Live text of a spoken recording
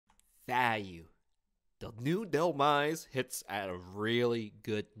value. The new DELHMISE hits at a really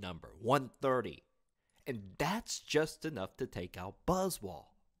good number, 130. And that's just enough to take out Buzzwole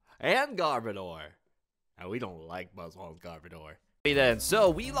and Garbodor. And we don't like Buzzwole and Garbodor. Then, so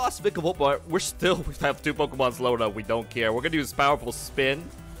we lost Vikavolt, but we have 2 Pokemons loaded up. We don't care. We're gonna use powerful spin.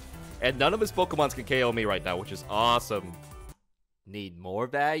 And none of his Pokemons can KO me right now, which is awesome. Need more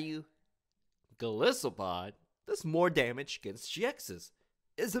value? Golispod does more damage against GXs.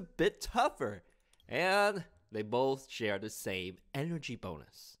 Is a bit tougher. And they both share the same energy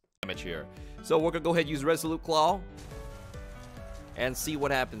bonus. Damage here. So we're gonna go ahead and use Resolute Claw. And see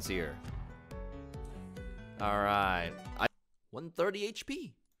what happens here. Alright. 130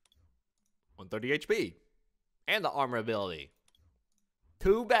 HP. 130 HP. And the armor ability.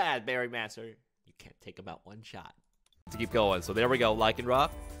 Too bad, Berry Master. You can't take him out one shot. To keep going. So there we go, Lycanroc.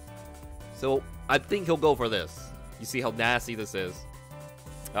 So I think he'll go for this. You see how nasty this is.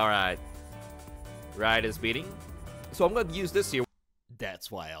 Alright. Ride is beating. So I'm gonna use this here.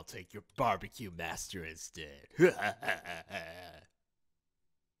 That's why I'll take your Barbecue Master instead.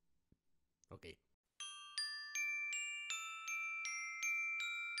 Okay.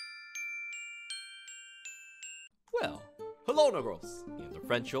 Well, hello Negroes and the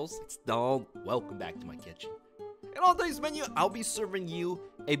Frenchos. It's Don. Welcome back to my kitchen. And on today's menu, I'll be serving you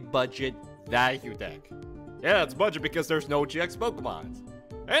a budget value deck. Yeah, it's budget because there's no GX Pokemons.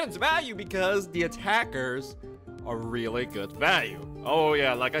 And it's value because the attackers are really good value. Oh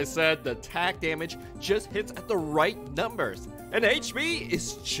yeah, like I said, the attack damage just hits at the right numbers. And HP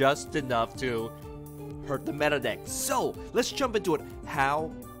is just enough to hurt the meta deck. So, let's jump into it.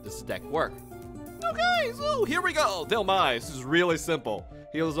 How does the deck work? Okay, so here we go. DELHMISE. This is really simple.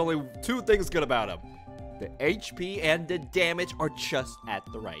 He has only 2 things good about him. The HP and the damage are just at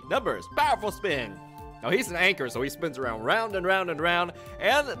the right numbers. Powerful spin. Now he's an anchor, so he spins around, round and round and round.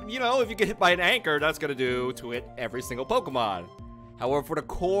 And, you know, if you get hit by an anchor, that's going to do to hit every single Pokemon. However, for the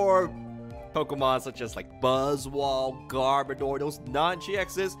core Pokemon, such as like Buzzwole, Garbodor, those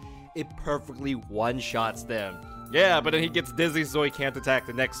non-GXs, it perfectly one-shots them. Yeah, but then he gets dizzy, so he can't attack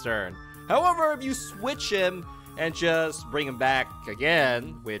the next turn. However, if you switch him and just bring him back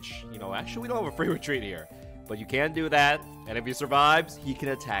again, which, you know, actually we don't have a free retreat here, but you can do that, and if he survives, he can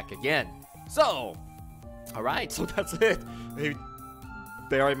attack again. So, alright, so that's it.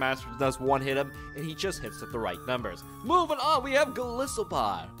 Berry Master does one-hit him, and he just hits at the right numbers. Moving on, we have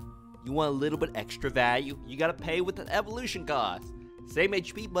Golispod. You want a little bit extra value? You gotta pay with an evolution cost. Same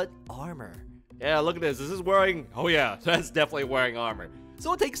HP, but armor. Yeah, look at this. This is wearing... Oh yeah, that's definitely wearing armor.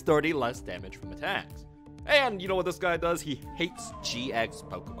 So it takes 30 less damage from attacks. And you know what this guy does? He hates GX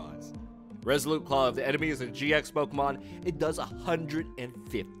Pokemons. Resolute Claw, if the enemy is a GX Pokemon, it does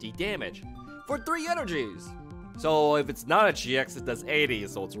 150 damage for 3 energies. So if it's not a GX, it does 80,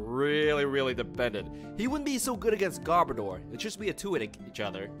 so it's really, really dependent. He wouldn't be so good against Garbodor. It'd just be a 2-hit each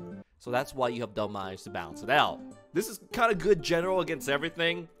other. So that's why you have DELHMISE to balance it out. This is kind of good general against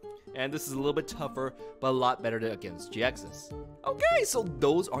everything. And this is a little bit tougher, but a lot better against GXs. Okay, so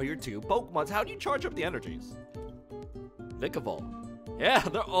those are your 2 Pokemons. How do you charge up the energies? Vikavolt. Yeah,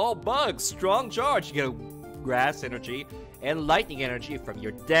 they're all bugs. Strong charge. You get grass energy and lightning energy from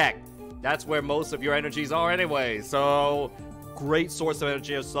your deck. That's where most of your energies are anyway. So, great source of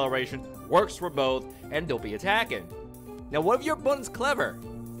energy acceleration. Works for both, and they'll be attacking. Now, what if your opponent's clever?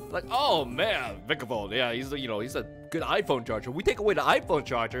 Like, oh man, Vikavolt, yeah, he's a good iPhone charger. We take away the iPhone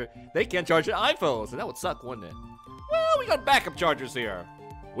charger, they can't charge their iPhones, and that would suck, wouldn't it? Well, we got backup chargers here.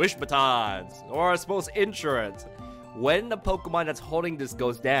 Wish batons, or I suppose insurance. When the Pokemon that's holding this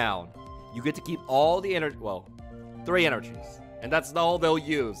goes down, you get to keep all the energy, well, 3 energies. And that's all they'll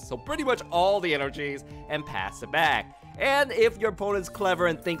use. So pretty much all the energies and pass it back. And if your opponent's clever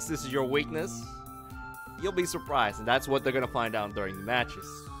and thinks this is your weakness, you'll be surprised. And that's what they're going to find out during the matches.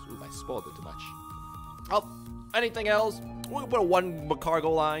 Ooh, I spoiled it too much. Oh, anything else? We're going to put a 1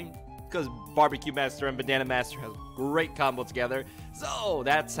 Metagross line. Because Barbecue Master and Banana Master have great combo together. So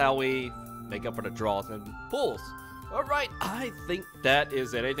that's how we make up for the draws and pulls. Alright, I think that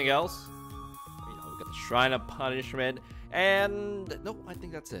is it. Anything else? You know, we got the Shrine of Punishment. And no, I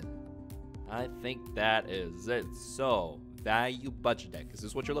think that's it. I think that is it. So, value budget deck. Is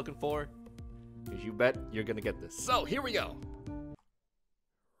this what you're looking for? Because you bet you're going to get this. So, here we go.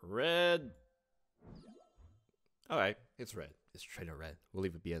 Red. Alright, it's red. It's trainer red. We'll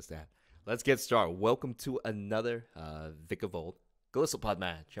leave it be as that. Let's get started. Welcome to another Vikavolt Golispod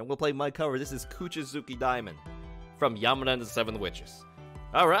match. I'm going to play my cover. This is Kuchizuki Diamond from Yamada and the 7 Witches.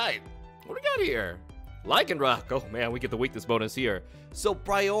 Alright, what do we got here? Lycanroc. Oh man, we get the weakness bonus here. So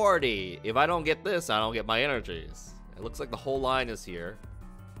priority. If I don't get this, I don't get my energies. It looks like the whole line is here.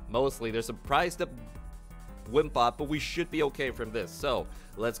 mostly. There's a priced up Wimpod, but we should be okay from this. So,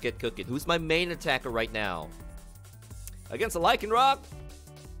 let's get cooking. Who's my main attacker right now? Against a Lycanroc?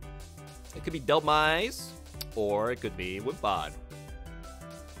 It could be Dhelmise, or it could be Wimpod.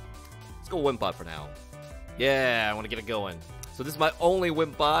 Let's go Wimpod for now. Yeah, I want to get it going. So this is my only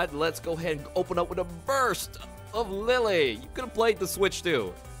Wimpod. Let's go ahead and open up with a burst of Lily. You could have played the Switch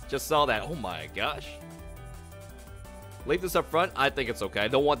too. Just saw that. Oh my gosh. Leave this up front. I think it's okay. I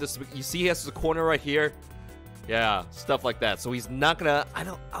don't want this. You see he has a corner right here. Yeah, stuff like that. So he's not gonna.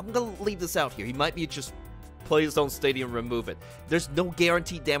 I'm gonna leave this out here. He might be just play his own stadium, remove it. There's no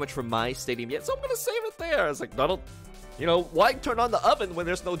guaranteed damage from my stadium yet, so I'm gonna save it there. It's like, you know, why turn on the oven when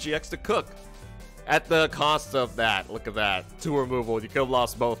there's no GX to cook? At the cost of that, look at that, 2 removal, you could have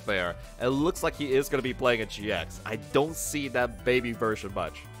lost both there. And it looks like he is going to be playing a GX. I don't see that baby version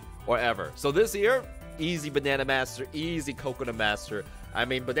much, or ever. So this year, easy Banana Master, easy Coconut Master. I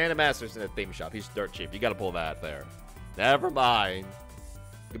mean, Banana Master's in a theme shop, he's dirt cheap, you gotta pull that there. Never mind.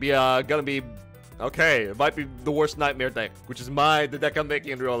 It'll be, gonna be, okay, it might be the worst nightmare deck, which is the deck I'm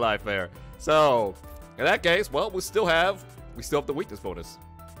making in real life there. So, in that case, well, we still have the weakness bonus.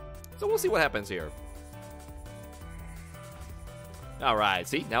 So we'll see what happens here. Alright,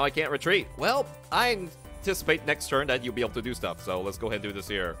 see, now I can't retreat. Well, I anticipate next turn that you'll be able to do stuff, so let's go ahead and do this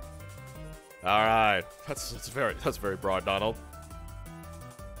here. Alright, that's very broad, Donald.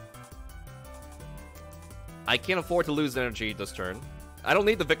 I can't afford to lose energy this turn. I don't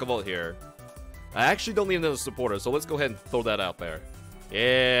need the Vikavolt here. I actually don't need another supporter, so let's go ahead and throw that out there.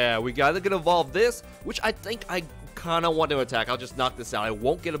 Yeah, we gotta evolve this, which I think I kind of want to attack. I'll just knock this out. I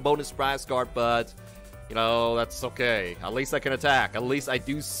won't get a bonus prize card, but, you know, that's okay. At least I can attack. At least I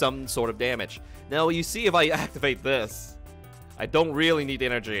do some sort of damage. Now, you see if I activate this, I don't really need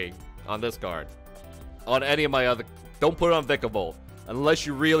energy on this card. On any of my other... Don't put it on Vikavolt. Unless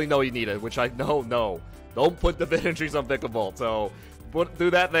you really know you need it, which I know, no. Don't put the energies on Vikavolt. So,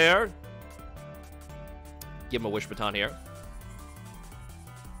 do that there. Give him a Wish Baton here.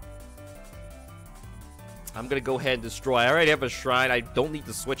 I'm gonna go ahead and destroy. I already have a shrine. I don't need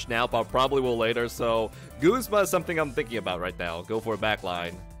to switch now, but I probably will later. So, Guzma is something I'm thinking about right now. Go for a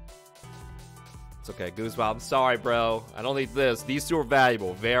backline. It's okay, Guzma. I'm sorry, bro. I don't need this. These two are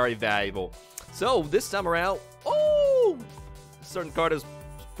valuable. Very valuable. So, this time around... Oh! A certain card is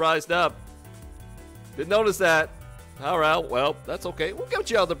priced up. Didn't notice that. Alright, well, that's okay. We'll get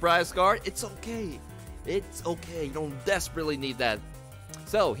you out the prize card. It's okay. It's okay. You don't desperately need that.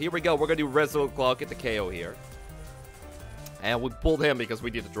 So, here we go. We're going to do Resolute Claw, get the KO here. And we pulled him because we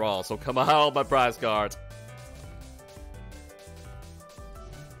need to draw. So, come on, my prize cards.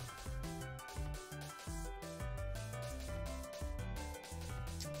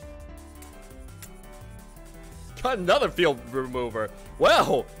 Got another field remover.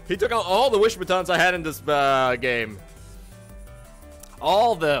 Well, he took out all the Wish Batons I had in this game.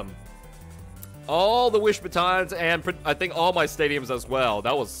 All of them. All the Wish Batons, and I think all my stadiums as well.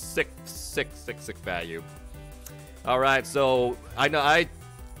 That was sick value. Alright, so I know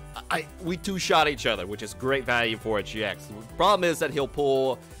we two-shot each other, which is great value for a GX. The problem is that he'll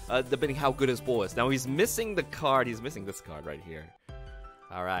pull, depending how good his pull is. Now he's missing the card, he's missing this card right here.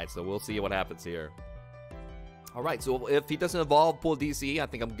 Alright, so we'll see what happens here. Alright, so if he doesn't evolve, pull DC, I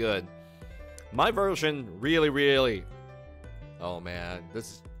think I'm good. My version, really... Oh man,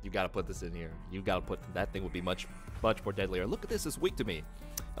 you gotta put this in here. You gotta put, that thing would be much more deadlier. Look at this, it's weak to me.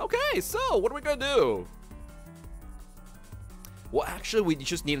 Okay, so what are we gonna do? Well, actually, we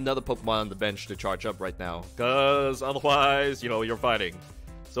just need another Pokemon on the bench to charge up right now. Because otherwise, you know, you're fighting.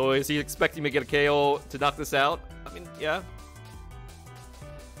 So is he expecting me to get a KO to knock this out? I mean, yeah.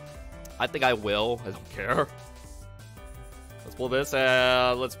 I think I will. I don't care. Let's pull this.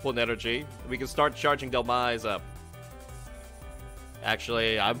 Let's pull an energy. We can start charging Dhelmise up.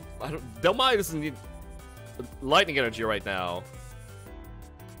 Actually, Dhelmise doesn't need lightning energy right now.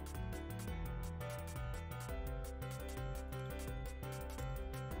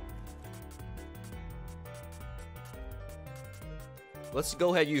 Let's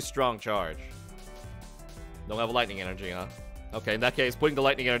go ahead and use strong charge. Don't have lightning energy, huh? Okay, in that case, putting the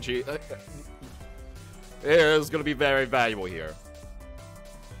lightning energy is going to be very valuable here.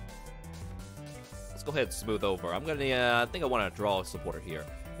 Let's go ahead and smooth over. I'm gonna, I think I want to draw a supporter here.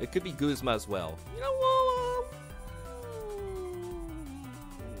 It could be Guzma as well. You know what?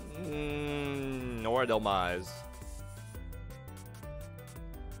 Or Dhelmise.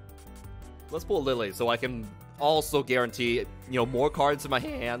 Let's pull Lily so I can also guarantee, you know, more cards in my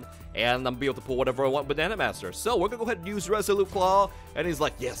hand and I'm be able to pull whatever I want with Banana Master. So we're gonna go ahead and use Resolute Claw, and he's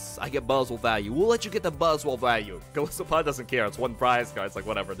like, yes, I get Buzzwole value. We'll let you get the Buzzwole value. Golispod doesn't care. It's one prize card. It's like,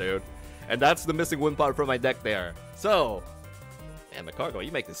 whatever, dude. And that's the missing win part from my deck there. So, man, Metagross,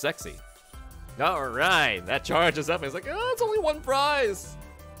 you make this sexy. All right, that charges up. He's like, oh, it's only one prize.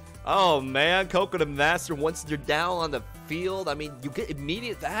 Oh man, Coconut Master, once you're down on the field, I mean, you get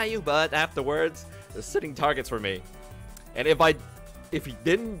immediate value, but afterwards, the sitting targets for me. And if he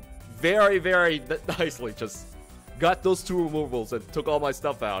didn't very, very nicely just got those 2 removals and took all my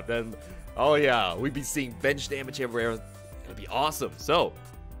stuff out, then, oh yeah, we'd be seeing bench damage everywhere. It'd be awesome. So,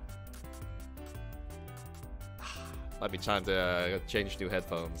 might be time to change new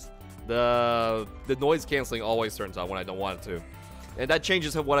headphones. The noise canceling always turns on when I don't want it to. And that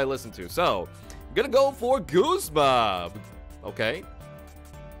changes what I listen to. So, I'm gonna go for Guzma. Okay.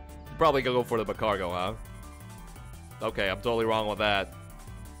 Probably gonna go for the Metagross, huh? Okay, I'm totally wrong with that.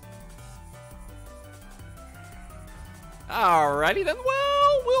 Alrighty then,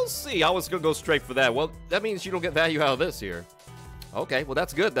 well, we'll see. I was gonna go straight for that. Well, that means you don't get value out of this here. Okay, well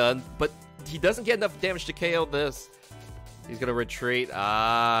that's good then. But he doesn't get enough damage to KO this. He's gonna retreat.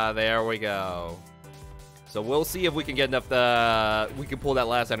 Ah, there we go. So we'll see if we can get enough, we can pull that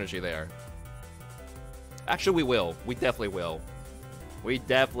last energy there. Actually, we will. We definitely will. We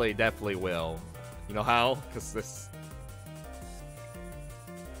definitely will. You know how? Because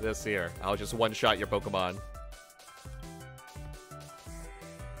this here. I'll just one-shot your Pokemon.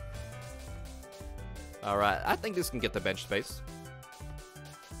 Alright, I think this can get the bench space.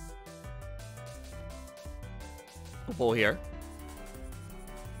 We'll pull here.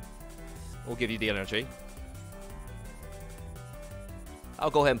 We'll give you the energy. I'll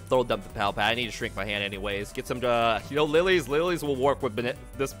go ahead and throw dump the Pal Pad. I need to shrink my hand anyways. Get some, you know, Lilies. Lilies will work with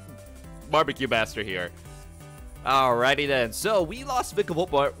this Barbecue Master here. Alrighty then. So, we lost Vikavolt,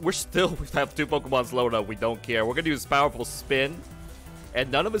 but we have 2 Pokemons loaded up. We don't care. We're going to use Powerful Spin.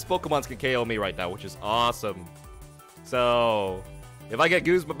 And none of his Pokemons can KO me right now, which is awesome. So, if I get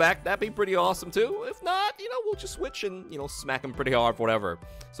Guzma back, that'd be pretty awesome too. If not, you know, we'll just switch and, you know, smack him pretty hard for whatever.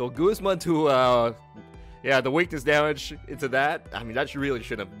 So, Guzma to, yeah, the weakness damage into that. I mean, that really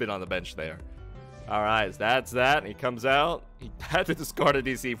shouldn't have been on the bench there. Alright, so that's that. He comes out. He had to discard a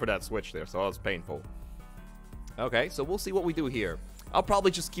DC for that switch there, so that was painful. Okay, so we'll see what we do here. I'll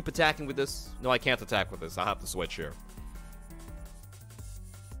probably just keep attacking with this. No, I can't attack with this. I'll have to switch here.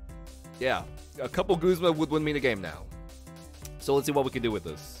 Yeah, a couple Guzma would win me the game now. So let's see what we can do with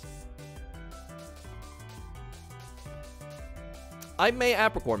this. I may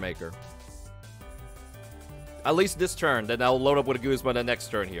Apricorn Maker. At least this turn, then I'll load up with a Guzma the next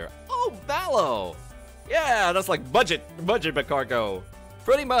turn here. Oh, Valo! Yeah, that's like budget Metagross.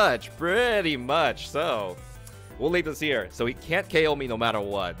 Pretty much. So, we'll leave this here. So he can't KO me no matter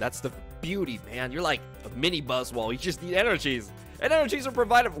what. That's the beauty, man. You're like a mini Buzzwole. You just need energies. And energies are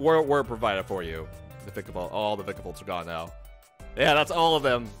provided, were provided for you. The Vikavolt, all the Vikavolts are gone now. Yeah, that's all of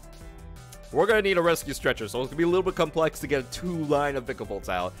them. We're gonna need a rescue stretcher, so it's gonna be a little bit complex to get a 2 line of Vikavolts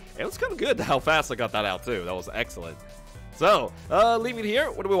out. And it was kind of good how fast I got that out too. That was excellent. So, leave it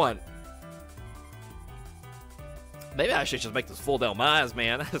here. What do we want? Maybe I should just make this full Dhelmise,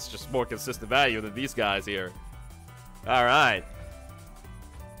 man. That's just more consistent value than these guys here. All right.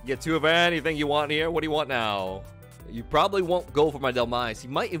 Get 2 of anything you want here. What do you want now? You probably won't go for my Dhelmise. You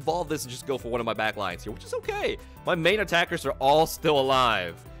might evolve this and just go for one of my back lines here, which is okay. My main attackers are all still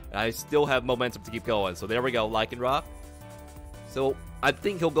alive. And I still have momentum to keep going. So there we go, Lycanroc. So I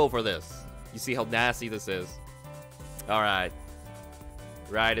think he'll go for this. You see how nasty this is. All right.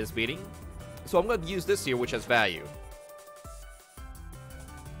 Ride is beating. So I'm going to use this here, which has value.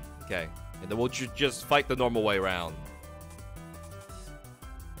 Okay. And then we'll just fight the normal way around.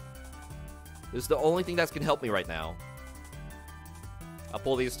 This is the only thing that can help me right now. I'll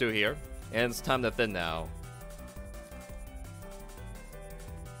pull these 2 here. And it's time to thin now.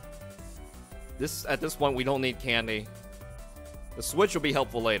 At this point, we don't need candy. The switch will be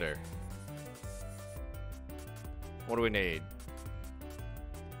helpful later. What do we need?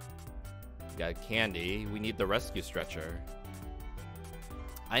 We got candy. We need the rescue stretcher.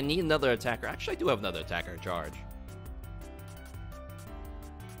 I need another attacker. Actually, I do have another attacker in charge.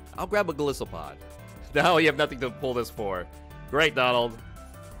 I'll grab a Golispod. Now you have nothing to pull this for. Great, Donald.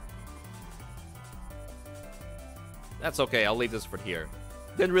 That's okay. I'll leave this for here.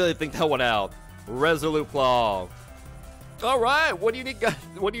 Didn't really think that one out. Resolute Claw. All right. What do you need?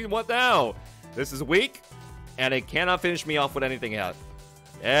 What do you want now? This is weak, and it cannot finish me off with anything else.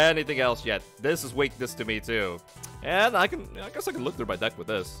 Yet. This is weakness to me too. And I guess I can look through my deck with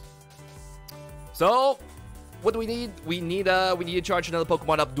this. So, what do we need? We need to charge another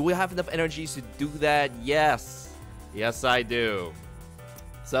Pokemon up. Do we have enough energies to do that? Yes. Yes, I do.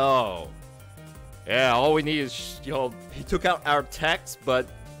 So, yeah, all we need is, you know, he took out our text, but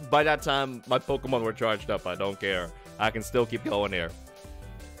by that time, my Pokemon were charged up. I don't care. I can still keep going here.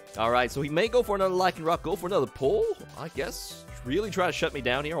 Alright, so he may go for another Lycanroc, go for another pull, I guess. Really try to shut me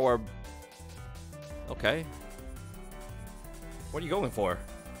down here, or... Okay. What are you going for?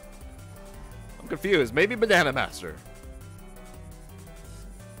 I'm confused. Maybe Banana Master.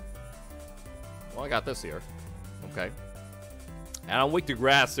 Well, I got this here. Okay. And I'm weak to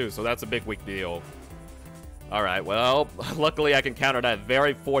grass, too, so that's a big weak deal. Alright, well, luckily I can counter that.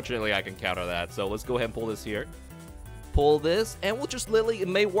 Very fortunately I can counter that. So let's go ahead and pull this here. Pull this, and we'll just literally, it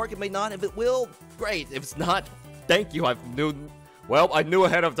may work, it may not. If it will, great. If it's not, thank you. I knew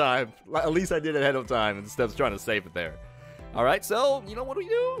ahead of time. At least I did ahead of time instead of trying to save it there. Alright, so, you know what do we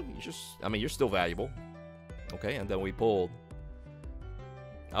do? You're still valuable. Okay, and then we pulled.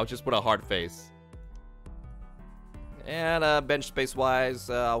 I'll just put a hard face. And bench space-wise,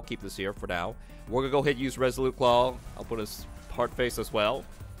 I'll keep this here for now. We're gonna go ahead and use Resolute Claw. I'll put a hard face as well.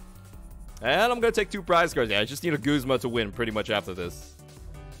 And I'm gonna take 2 prize cards. Yeah, I just need a Guzma to win pretty much after this.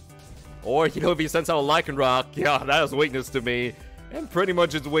 Or, you know, if he sends out a Lycanroc, yeah, that is weakness to me. And pretty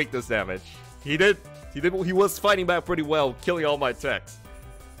much it's weakness damage. He was fighting back pretty well, killing all my techs.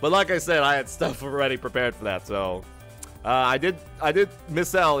 But like I said, I had stuff already prepared for that, so... I did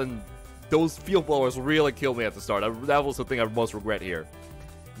miss out, and those field blowers really killed me at the start. That was the thing I most regret here.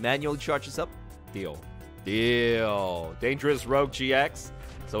 Manually charges up. Deal. Dangerous Rogue GX.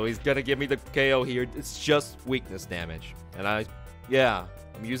 So he's gonna give me the KO here. It's just weakness damage. And I'm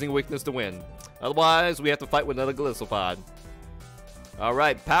using weakness to win. Otherwise, we have to fight with another Golispod.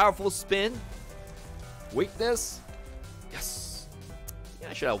 Alright, powerful spin. Weakness. Yes. Yeah,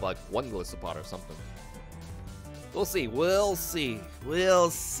 I should have like 1 Golispod or something. We'll see. We'll see.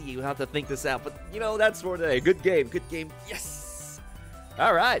 We'll have to think this out. But, you know, that's for today. Good game. Good game. Yes.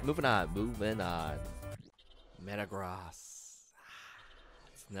 Alright, moving on. Metagross.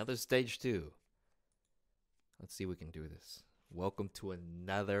 Another stage 2. Let's see if we can do this. Welcome to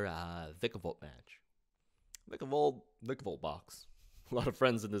another Vikavolt match. Vikavolt box. A lot of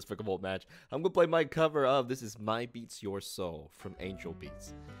friends in this Vikavolt match. I'm going to play my cover of This Is My Beats Your Soul from Angel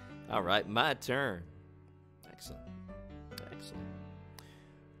Beats. Alright, my turn. Excellent.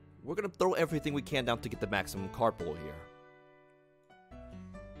 We're going to throw everything we can down to get the maximum card pull here.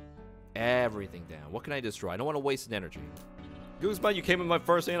 Everything down. What can I destroy? I don't want to waste an energy. Guzman, you came in my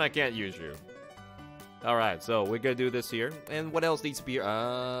first hand, I can't use you. Alright, so we're gonna do this here. And what else needs to be here?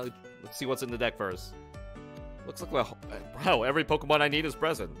 Let's see what's in the deck first. Looks like, wow, every Pokemon I need is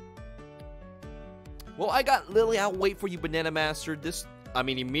present. Well, I got Lily. I'll wait for you, Banana Master.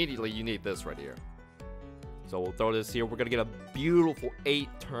 Immediately you need this right here. So we'll throw this here. We're gonna get a beautiful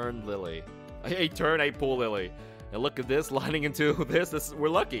 8-turn Lily. 8-turn, 8-pull Lily. And look at this, lining into this. We're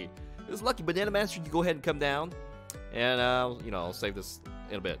lucky. This is lucky. Banana Master, you go ahead and come down. And, you know, I'll save this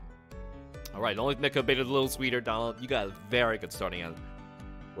in a bit. Alright, the only thing that could have made it a little sweeter, Donald. You got a very good starting end.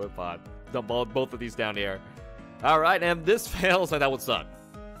 We're fine. Dump both of these down here. Alright, and this fails, and that would suck.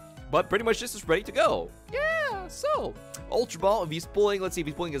 But pretty much this is ready to go. Yeah, so. Ultra Ball, if he's pulling, let's see if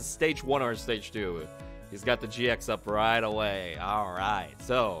he's pulling a stage 1 or a stage 2. He's got the GX up right away. Alright,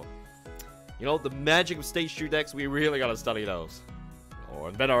 so. You know, the magic of stage 2 decks, we really gotta study those.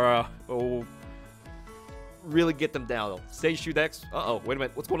 Or better, really get them down. Stage 2 decks. Uh-oh, wait a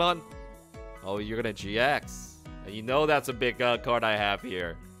minute. What's going on? Oh, you're gonna GX. And you know that's a big card I have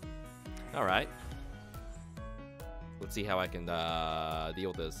here. Alright. Let's see how I can deal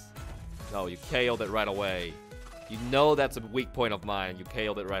with this. Oh, you KO'd it right away. You know that's a weak point of mine. You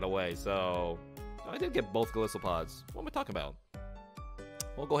KO'd it right away, so... I did get both Golisopods. What am I talking about?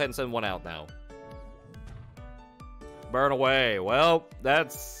 We'll go ahead and send one out now. Burn away. Well,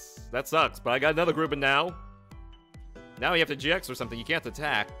 that sucks, but I got another grouping now. Now you have to GX or something. You can't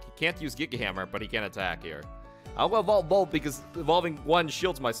attack. You can't use Giga Hammer, but he can attack here. I'll evolve Bolt because evolving 1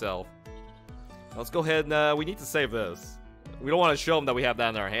 shields myself. Let's go ahead and we need to save this. We don't want to show him that we have that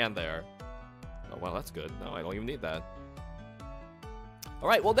in our hand there. Oh, well, that's good. No, I don't even need that.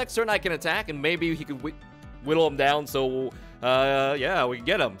 Alright, well, next turn I can attack, and maybe he can whittle him down, so, yeah, we can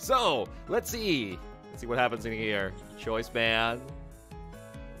get him. So, let's see. Let's see what happens in here. Choice Band.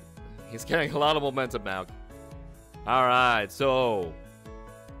 He's carrying a lot of momentum now. Alright, so...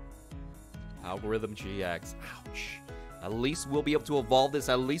 Algorithm GX. Ouch. At least we'll be able to evolve this.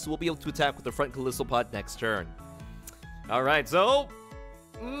 At least we'll be able to attack with the front Golispod next turn. Alright, so...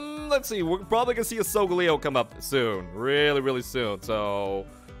 let's see. We're probably going to see a Solgaleo come up soon. Really, really soon. So,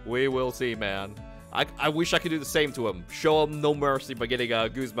 we will see, man. I wish I could do the same to him. Show him no mercy by getting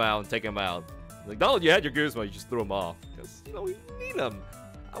Guzma out and taking him out. Like, no, you had your Guzma, you just threw him off. Because, you know, you need him.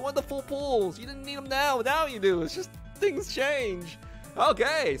 I want the full pulls. You didn't need them now. Now you do. It's just things change.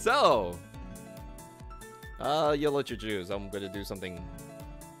 Okay, so. You'll let you choose. I'm going to do something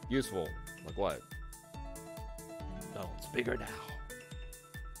useful. Like what? No, it's bigger now.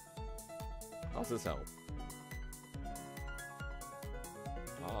 How's this help?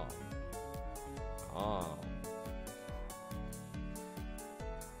 Oh. Oh.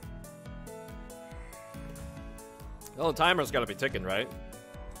 Oh, the timer's gotta be ticking, right?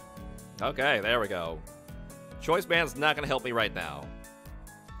 Okay, there we go. Choice Band's not gonna help me right now.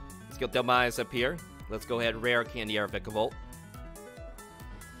 Let's get Dhelmise up here. Let's go ahead and rare candy our Vikavolt.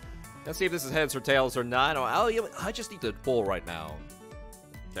 Let's see if this is heads or tails or not. I just need to pull right now.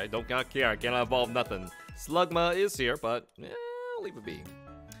 Okay, don't care. I cannot evolve nothing. Slugma is here, but I'll leave it be.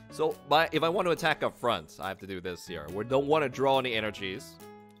 So, if I want to attack up front, I have to do this here. We don't want to draw any energies.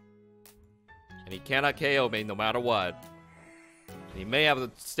 And he cannot KO me no matter what. And he may have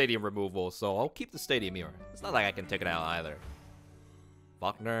the stadium removal, so I'll keep the stadium here. It's not like I can take it out either.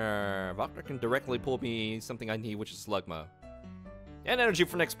 Wagner can directly pull me something I need, which is Slugma. And energy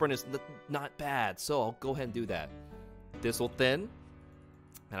for next sprint is not bad, so I'll go ahead and do that. This will thin.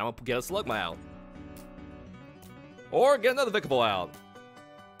 And I'm gonna get a Slugma out. Or get another Vikavolt out.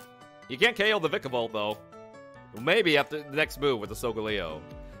 You can't KO the Vikavolt though. Maybe after the next move with the Solgaleo.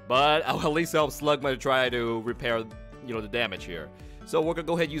 But I'll at least help Slugma to try to repair, you know, the damage here. So we're gonna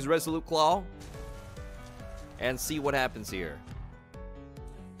go ahead and use Resolute Claw. And see what happens here.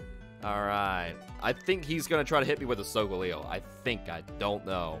 Alright. I think he's gonna try to hit me with a Solgaleo. I don't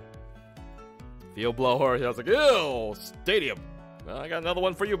know. Field Blower, he was like, ew, Stadium. Well, I got another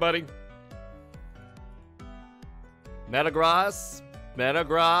one for you, buddy. Metagross.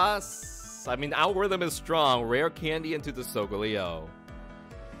 I mean, Algorithm is strong. Rare candy into the Solgaleo.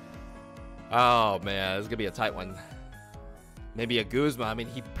 Oh, man. This is going to be a tight one. Maybe a Guzma. I mean,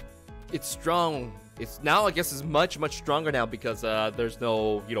 it's strong. It's now, I guess, is much stronger now because there's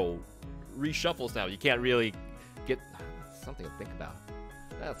no, you know, reshuffles now. You can't really get... Something to think about.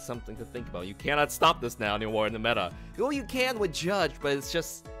 That's something to think about. You cannot stop this now anymore in the meta. Well, you can with Judge, but it's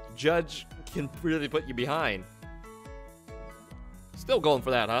just... Judge can really put you behind. Still going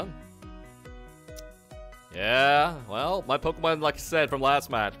for that, huh? Yeah, well, my Pokemon, like I said from last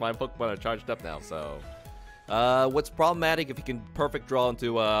match, my Pokemon are charged up now, so... what's problematic if you can perfect draw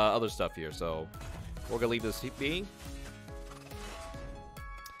into other stuff here, so... We're gonna leave this be.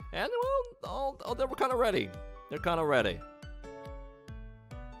 And, well, they were kind of ready. They're kind of ready.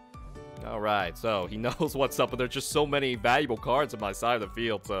 Alright, so he knows what's up, but there's just so many valuable cards on my side of the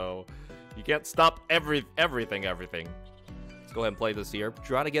field, so... You can't stop everything. Let's go ahead and play this here.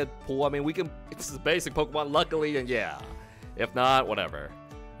 Trying to get pull. I mean, we can... It's a basic Pokemon, luckily, and yeah. If not, whatever.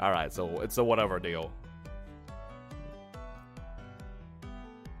 Alright, so it's a whatever deal.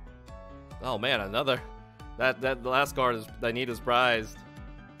 Oh, man, another... That last card I need is prized.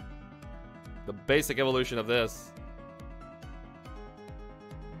 The basic evolution of this.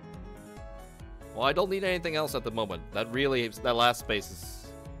 Well, I don't need anything else at the moment. That last space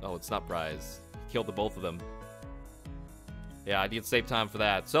is... Oh, it's not prized. Killed the both of them. Yeah, I need to save time for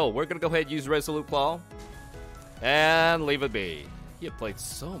that. So, we're going to go ahead and use Resolute Claw. And leave it be. He had played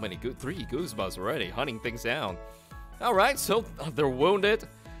so many 3 Guzmas already, hunting things down. Alright, so they're wounded.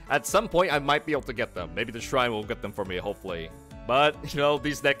 At some point, I might be able to get them. Maybe the Shrine will get them for me, hopefully. But, you know,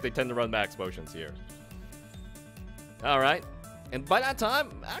 these decks, they tend to run max potions here. Alright. And by that time,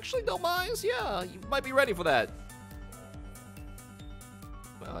 actually, Dhelmise, yeah, you might be ready for that.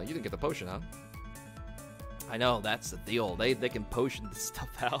 Well, you didn't get the potion, huh? I know, that's the deal. They can potion this stuff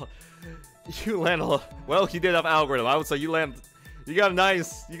out. You land a... Well, you did have Algorithm. I would say you got a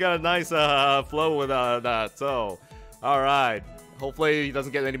nice flow with that. So, alright. Hopefully he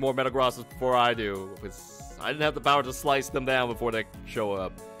doesn't get any more Metagrosses before I do. Because I didn't have the power to slice them down before they show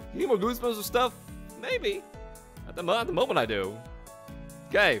up. You need more Guzmas or stuff? Maybe. At the moment I do.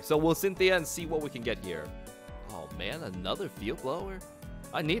 Okay, so we'll Cynthia and see what we can get here. Oh man, another Field Blower?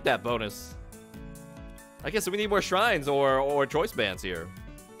 I need that bonus. I guess we need more shrines or choice bands here.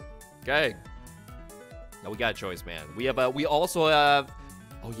 Okay. Now we got a choice band. We also have...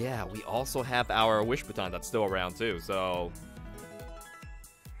 Oh yeah, we also have our Wish Baton that's still around too, so...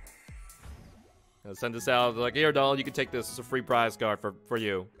 I'll send this out, like, here, doll, you can take this. It's a free prize card for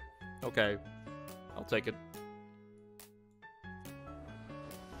you. Okay. I'll take it.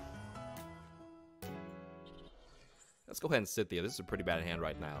 Let's go ahead and Cynthia. This is a pretty bad hand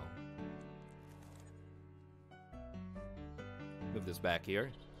right now. Move this back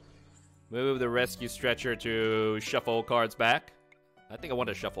here. Move the rescue stretcher to shuffle cards back. I think I want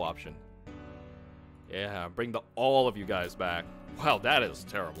a shuffle option. Yeah, bring all of you guys back. Wow, that is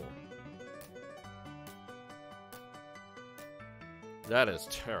terrible. That is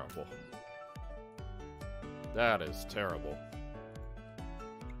terrible. That is terrible.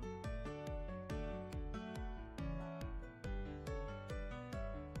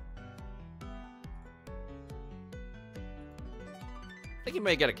 I think he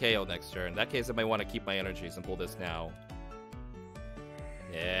may get a KO next turn. In that case, I might want to keep my energies and pull this now.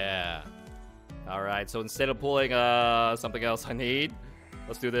 Yeah. Alright, so instead of pulling something else I need,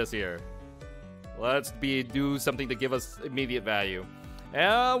 let's do this here. Let's do something to give us immediate value.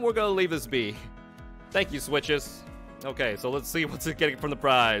 And we're gonna leave this be. Thank you, switches. Okay, so let's see what's it getting from the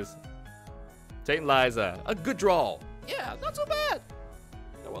prize. Tate and Liza. A good draw. Yeah, not so bad.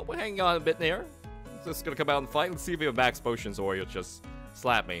 Well, we're hanging on a bit there. Just gonna come out and fight. Let's see if we have max potions or you'll just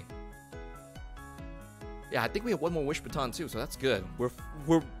slap me. Yeah, I think we have one more wish baton too, so that's good.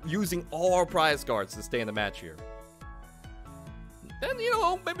 We're using all our prize cards to stay in the match here. And you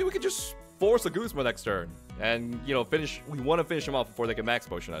know, maybe we could just force a Guzma next turn. And you know, we want to finish him off before they can max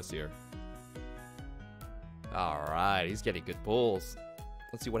potion us here. Alright, he's getting good pulls.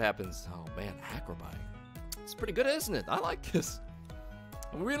 Let's see what happens. Oh man, Acrobyte. It's pretty good, isn't it? I like this.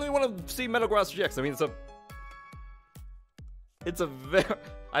 I really want to see Metagross GX. I mean, it's a very,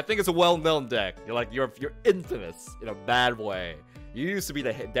 I think it's a well-known deck. You're infamous in a bad way. You used to be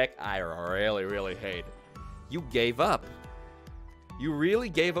the deck I really, really hate. You gave up. You really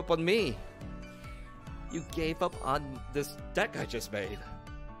gave up on me. You gave up on this deck I just made.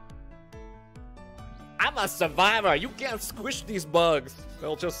 I'm a survivor. You can't squish these bugs.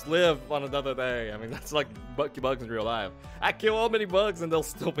 They'll just live on another day. I mean, that's like bugs in real life. I kill all many bugs and they'll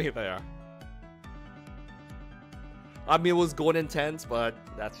still be there. I mean, it was going intense, but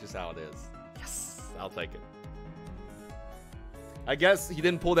that's just how it is. Yes, I'll take it. I guess he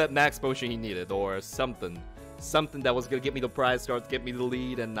didn't pull that max potion he needed or something. Something that was going to get me the prize cards, get me the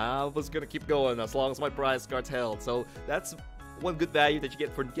lead, and I was going to keep going as long as my prize cards held. So that's one good value that you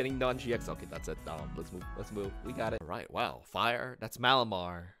get for getting non-GX. Okay, that's it. Let's move. Let's move. We got it. All right. Wow. Fire. That's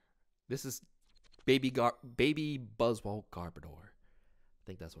Malamar. This is Baby Buzzwole Garbodor. I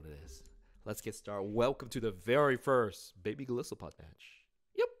think that's what it is. Let's get started. Welcome to the very first Baby Golispod match.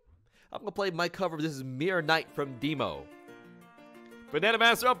 Yep. I'm going to play my cover. This is Mirror Knight from Demo. Banana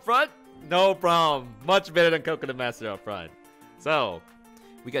Master up front. No problem. Much better than Coconut Master up front. So,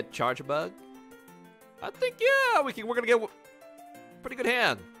 we got Charge Bug. I think, yeah, we're going to get pretty good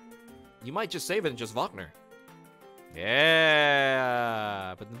hand. You might just save it and just Wagner.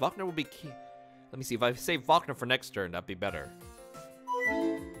 Yeah, but Wagner will be key. Let me see, if I save Wagner for next turn, that'd be better.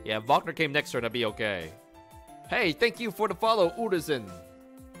 Yeah, if Wagner came next turn, that'd be okay. Hey, thank you for the follow, Udazen.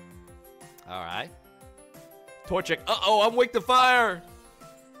 Alright. Torchic. Uh-oh, I'm weak to fire.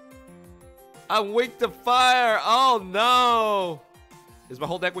 I'm weak to fire. Oh, no. Is my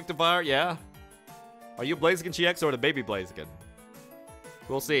whole deck weak to fire? Yeah. Are you Blaziken GX or the baby Blaziken?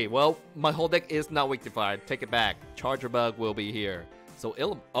 We'll see. Well, my whole deck is not weak to fire. Take it back. Charger Bug will be here. So,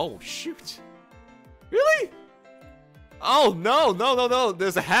 oh, shoot. Really? Oh, no, no, no, no.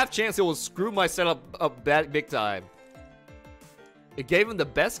 There's a half chance it will screw my setup up big time. It gave him the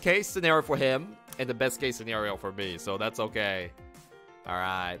best case scenario for him and the best case scenario for me. So, that's okay. All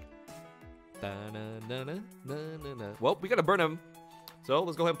right. Well, we got to burn him. So,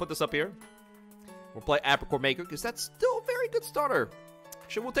 let's go ahead and put this up here. We'll play Apricot Maker because that's still a very good starter.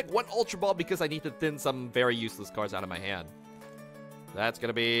 Actually, we'll take one Ultra Ball because I need to thin some very useless cards out of my hand. That's going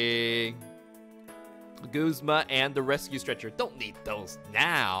to be Guzma and the Rescue Stretcher. Don't need those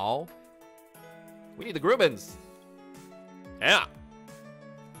now. We need the Grubins. Yeah.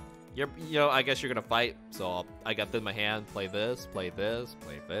 You know, I guess you're going to fight. So I got thin my hand. Play this, play this,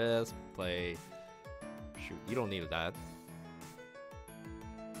 play this, play... Shoot, you don't need that.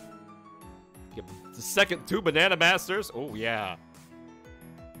 Give the second 2 Banana Masters. Oh, yeah.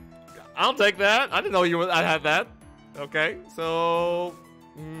 I'll take that. I didn't know I had that. Okay, so...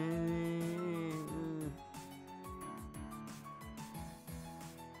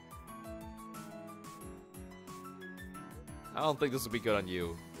 I don't think this will be good on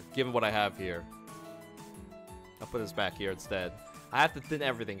you, given what I have here. I'll put this back here instead. I have to thin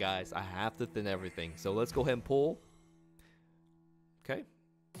everything, guys. I have to thin everything. So let's go ahead and pull. Okay.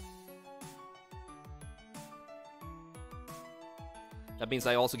 That means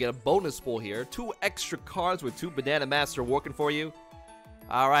I also get a bonus pull here. 2 extra cards with 2 Banana Master working for you.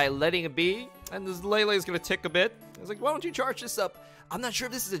 Alright, letting it be. And this Lele is going to tick a bit. I was like, why don't you charge this up? I'm not sure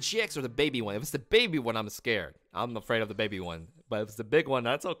if this is a GX or the baby one. If it's the baby one, I'm scared. I'm afraid of the baby one. But if it's the big one,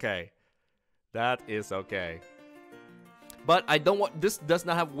 that's okay. That is okay. But I don't want... This does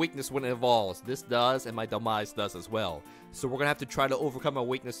not have weakness when it evolves. This does, and my Dhelmise does as well. So we're gonna have to try to overcome our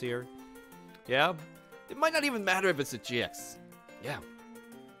weakness here. Yeah? It might not even matter if it's a GX. Yeah.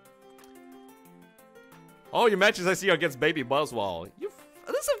 Oh, your matches I see are against Baby Buzzwole.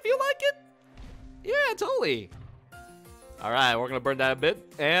 Does it feel like it? Yeah, totally. Alright, we're gonna burn that a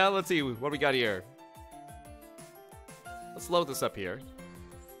bit. And let's see what we got here. Let's load this up here.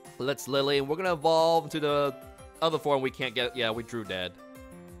 Let's Lily. We're gonna evolve to the other form we can't get. Yeah, we drew dead.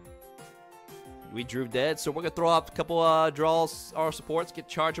 We drew dead, so we're gonna throw up a couple draws, our supports, get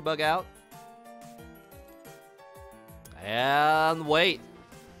Charger Bug out. And wait.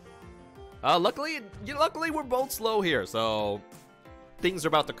 Luckily we're both slow here, so things are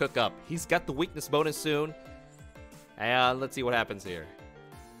about to cook up. He's got the weakness bonus soon. And let's see what happens here.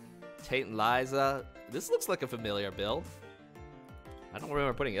 Tate and Liza. This looks like a familiar build. I don't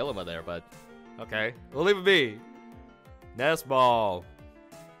remember putting Ilima there, but okay. We'll leave it be. Nest Ball.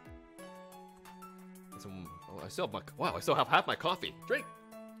 I still have I still have half my coffee. Drink.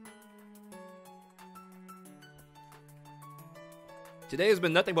 Today has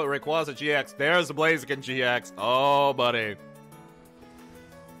been nothing but Rayquaza GX. There's the Blaziken GX. Oh, buddy.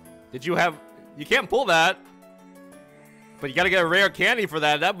 Did you have... You can't pull that. But you gotta get a rare candy for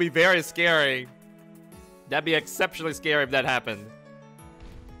that. That'd be very scary. That'd be exceptionally scary if that happened.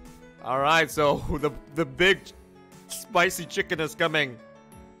 Alright, so the big spicy chicken is coming.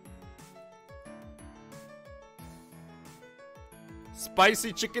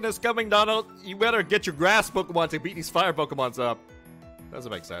 Spicy chicken is coming, Donald. You better get your grass Pokemon to beat these fire Pokemons up.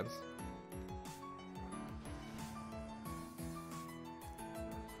 Doesn't make sense.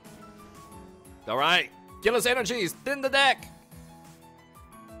 Alright. Kill us energies. Thin the deck.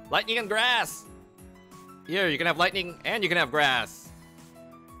 Lightning and grass. Here, you can have lightning and you can have grass.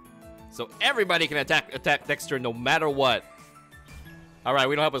 So everybody can attack Dexter no matter what. Alright,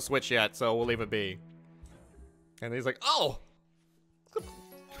 we don't have a switch yet, so we'll leave it be. And he's like, oh!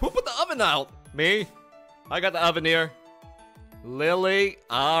 Who put the oven out? Me? I got the oven here. Lily.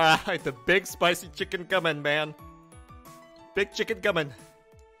 Alright, the big spicy chicken coming, man. Big chicken coming.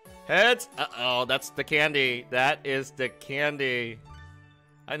 Heads. Uh-oh, that's the candy. That is the candy.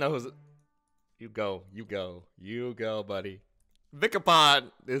 I know who's... You go, you go. You go, buddy.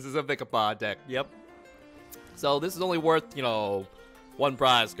 Vikapod. This is a Vikapod deck. Yep. So this is only worth, you know, one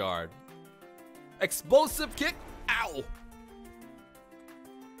prize card. Explosive kick. Ow.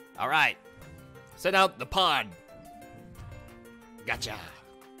 Alright. Send out the pod. Gotcha.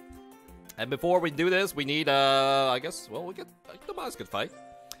 And before we do this, we need, I guess, well, we get, the Maz could fight.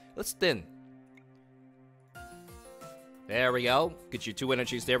 Let's thin. There we go. Get you 2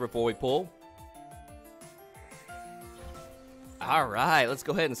 energies there before we pull. Alright, let's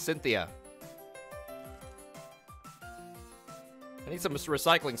go ahead and Cynthia. I need some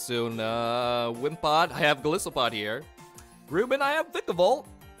recycling soon. Wimpod, I have Golispod here. Ruben, I have Vikavolt.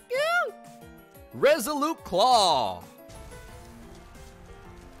 Yeah. Resolute Claw.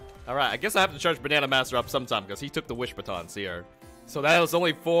 Alright, I guess I have to charge Banana Master up sometime because he took the Wish Batons here. So that was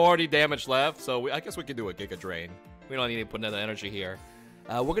only 40 damage left, so I guess we can do a Giga Drain. We don't need to put another energy here.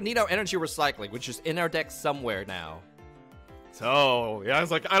 We're gonna need our energy recycling, which is in our deck somewhere now. So, yeah, I was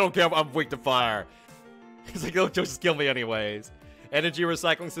like, I don't care if I'm weak to fire. He's like, don't just kill me anyways. Energy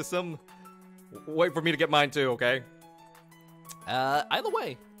recycling system. Wait for me to get mine too, okay? Either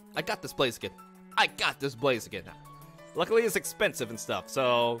way, I got this Blaziken. I got this Blaziken. Luckily, it's expensive and stuff,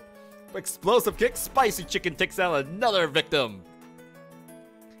 so... Explosive kick, spicy chicken takes out another victim.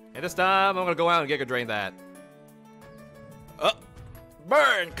 And this time, I'm gonna go out and Giga Drain that.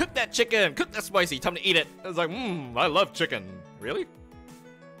 Burn! Cook that chicken! Cook that spicy! Time to eat it! I was like, I love chicken. Really?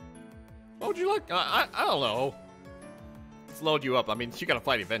 What would you like? I don't know. Let's load you up. I mean, you gotta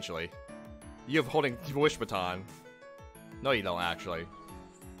fight eventually. You have holding Wish Baton. No, you don't, actually.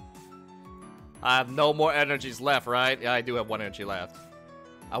 I have no more energies left, right? Yeah, I do have 1 energy left.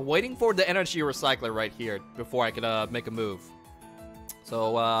 I'm waiting for the energy recycler right here before I can make a move.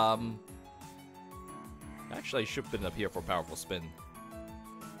 So, actually, I should have been up here for a powerful spin.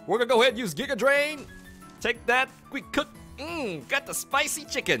 We're gonna go ahead and use Giga Drain. Take that. Quick cook. Got the spicy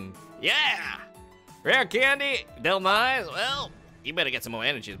chicken. Yeah. Rare candy. Dhelmise. Well, you better get some more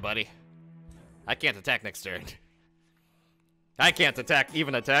energies, buddy. I can't attack next turn. I can't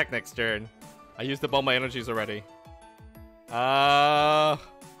even attack next turn. I used up all my energies already.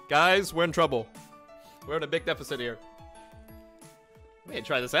 Guys, we're in trouble. We're in a big deficit here. We need to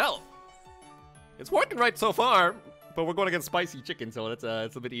try this out. It's working right so far, but we're going against spicy chicken, so it's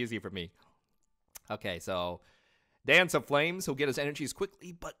a bit easy for me. Okay, so Dance of Flames, he'll get his energies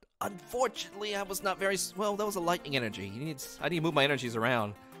quickly, but unfortunately I was not very... Well, that was a lightning energy. I need to move my energies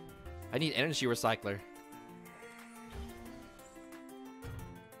around. I need energy recycler.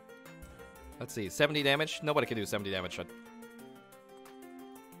 Let's see, 70 damage? Nobody can do 70 damage.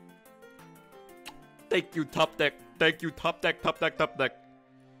 Thank you, top deck. Thank you, top deck, top deck, top deck.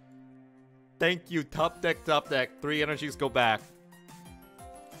 Thank you, top deck, top deck. 3 energies go back.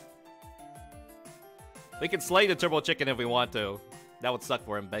 We can slay the Turbo Chicken if we want to. That would suck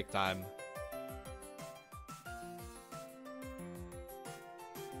for him big time.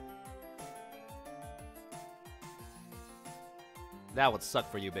 That would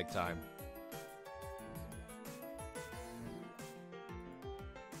suck for you big time.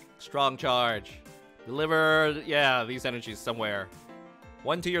 Strong charge. Deliver, yeah, these energies somewhere.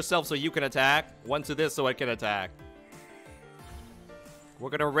 1 to yourself so you can attack. 1 to this so I can attack. We're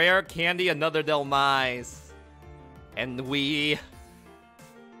gonna rare candy another Dhelmise. And we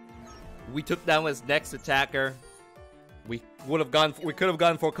took down his next attacker. We could have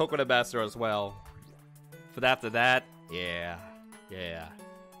gone for Coconut Master as well. But after that, yeah.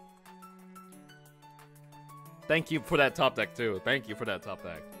 Thank you for that top deck too. Thank you for that top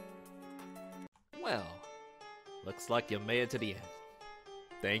deck. Well, looks like you made it to the end.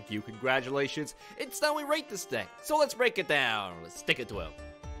 Thank you, congratulations. It's time we rate this deck. So let's break it down. Let's stick it to him.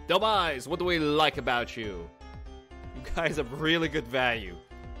 Dhelmise, what do we like about you? You guys have really good value.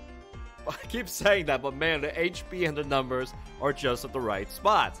 I keep saying that, but man, the HP and the numbers are just at the right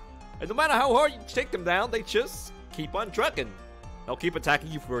spot. And no matter how hard you take them down, they just keep on trucking. They'll keep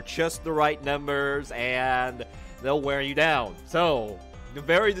attacking you for just the right numbers, and they'll wear you down. So, they're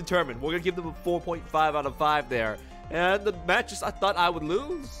very determined. We're going to give them a 4.5 out of 5 there. And the matches I thought I would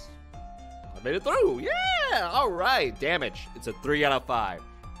lose, I made it through. Yeah, alright. Damage, it's a 3 out of 5.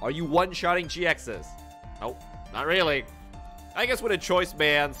 Are you one-shotting GXs? Nope, not really. I guess with a choice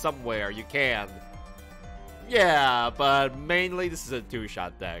band somewhere, you can. Yeah, but mainly this is a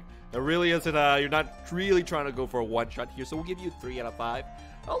 2-shot deck. There really isn't you're not really trying to go for a 1-shot here, so we'll give you 3 out of 5.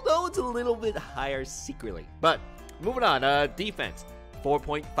 Although it's a little bit higher secretly. But, moving on, defense,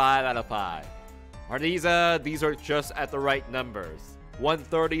 4.5 out of 5. Are these are just at the right numbers.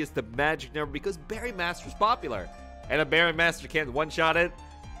 130 is the magic number because Berry Master's popular. And a Berry Master can't one-shot it.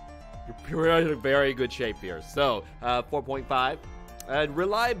 You're in very good shape here. So, 4.5. And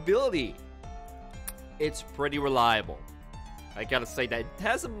reliability. It's pretty reliable. I gotta say that. It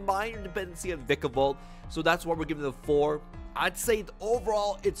has a minor dependency on Vikavolt, so that's why we're giving it a 4. I'd say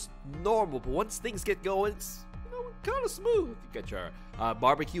overall it's normal, but once things get going, it's kind of smooth. You get your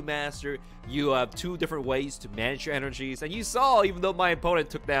Barbecue Master. You have 2 different ways to manage your energies, and you saw, even though my opponent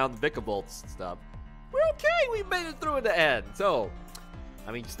took down the Vikavolts and stuff, we're okay. We made it through in the end. So,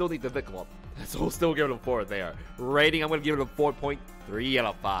 I mean, you still need the Vikavolt, so we'll still give it a 4 there. Rating, I'm gonna give it a 4.3 out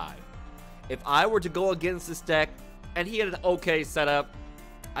of 5. If I were to go against this deck, and he had an okay setup,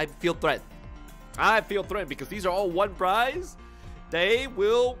 I feel threatened. I feel threatened because these are all 1 prize. They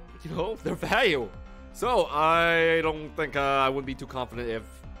will, their value. So I don't think I would be too confident if,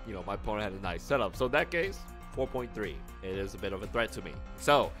 my opponent had a nice setup. So in that case, 4.3. It is a bit of a threat to me.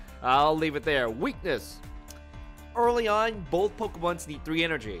 So I'll leave it there. Weakness. Early on, both Pokemons need 3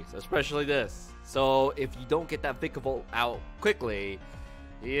 energies, especially this. So if you don't get that Vikavolt out quickly,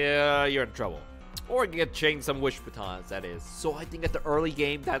 yeah, you're in trouble. Or you get changed some Wish Batons, that is. So I think at the early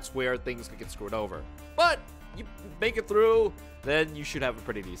game, that's where things could get screwed over. But you make it through, then you should have a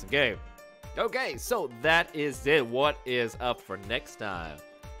pretty decent game. Okay, so that is it. What is up for next time?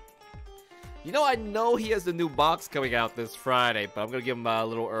 I know he has the new box coming out this Friday, but I'm going to give him a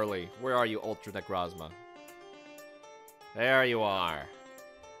little early. Where are you, Ultra Necrozma? There you are.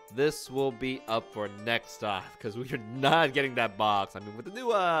 This will be up for next time, because we are not getting that box. I mean, with the new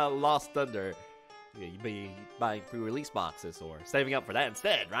Lost Thunder, you may be buying pre-release boxes or saving up for that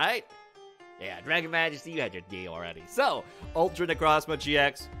instead, right? Yeah, Dragon Majesty, you had your deal already. So, Ultra Necrozma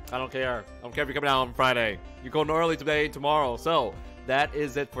GX, I don't care. I don't care if you're coming out on Friday. You're going early today, tomorrow. So, that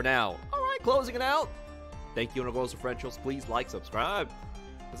is it for now. Alright, closing it out. Thank you, Metagross differentials. Please like, subscribe,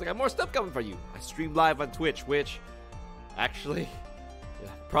 because I got more stuff coming for you. I stream live on Twitch, which, actually,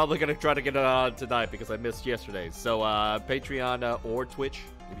 probably going to try to get it on tonight because I missed yesterday. So, Patreon or Twitch,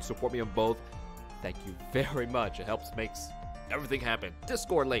 if you support me on both, thank you very much. It helps makes everything happen.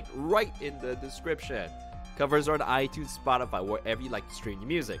 Discord link right in the description. Covers are on iTunes, Spotify, wherever you like to stream your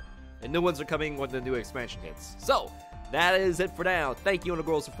music. And new ones are coming when the new expansion hits. So, that is it for now. Thank you,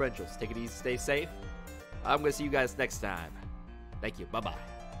 Metagross differentials. Take it easy, stay safe. I'm going to see you guys next time. Thank you. Bye-bye.